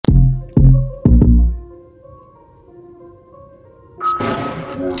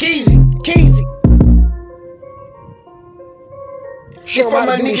Keezy. Show from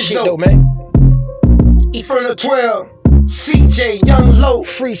my do this niggas shit though. though, man. He from the 12. CJ, Young Low.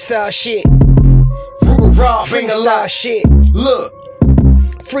 Freestyle shit. Ruger Raw, finger Freestyle lock. shit. Look.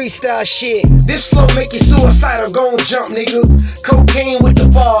 Freestyle shit. This flow make you suicidal, gon' jump, nigga. Cocaine with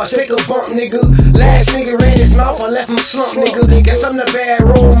the bars, take a bump, nigga. Last nigga ran his mouth, I left him slump, nigga. Guess I'm the bad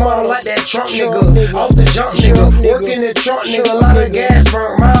role model like that Trump, nigga. Off the jump, nigga. Work in the trunk, nigga. A lot of gas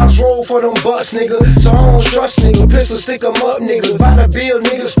burn, miles roll for them bucks, nigga. So I don't trust, nigga. Pistol stick 'em up, nigga. By the bill,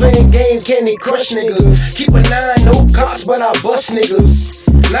 niggas playing game, Candy Crush, nigga. Keep a 9, no cops, but I bust, nigga.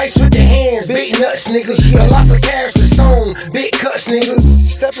 Nice with the hands, big nuts, nigga. Got lots of carats to stone, big cuts, nigga.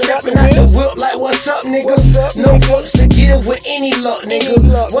 Stepping out the whip like what's up, nigga. No fucks to give with any luck, nigga.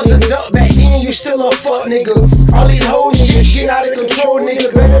 Was a duck back then, you still a fuck, nigga. All these hoes shit out of control,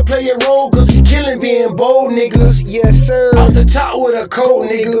 nigga. Better play your role, cause we killing being bold, niggas. Yes, sir. Off the top with a cold,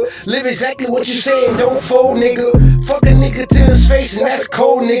 nigga. Live exactly what you say and don't fold, nigga. Fuck a nigga to his face and that's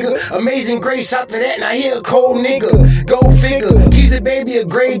cold, nigga. Amazing Grace after that, now he a cold nigga. Go figure, he's a baby, a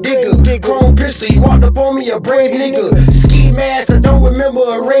grave digger. Chrome pistol, he walked up on me, a brave nigga. Ski mask, I don't remember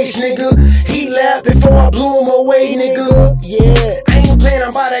a race, nigga. He laughed before I blew him away, nigga. Yeah. I ain't playing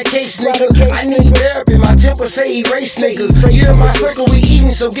about that case, nigga. I need therapy, my temper say erase, nigga. You in my circle, we eating,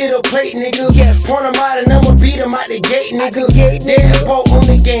 so get a plate, nigga. Point him out and I'ma beat him out the gate, nigga. Dance ball on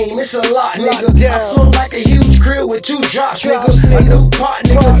the game, it's a lot, nigga. I flow like a huge crib with 2 drops, nigga. A new pot,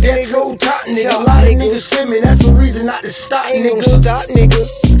 nigga. Death row top, nigga. A lot of niggas screaming, that's the reason not to stop, nigga. Stop, nigga.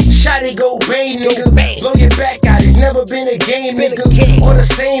 Shotty go bang, nigga. Blow your back out, it's never been a game, nigga. Or the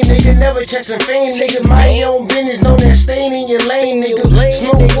same, nigga. Never chasing fame, nigga. My own business, know that staying in your lane, nigga.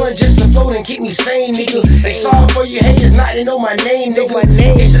 Smoke one just to float and keep me sane, nigga. They sorry for your haters, not to know my name, nigga.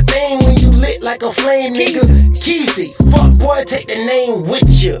 It's a thing when you lit like a flame, nigga. Keezy, fuck boy, take the name with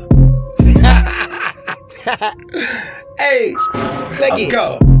you. Hey, let's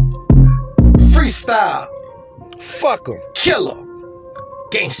go. Freestyle. Fuck 'em. Killer.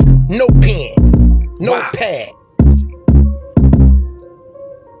 Gangsta. No pen. No pad.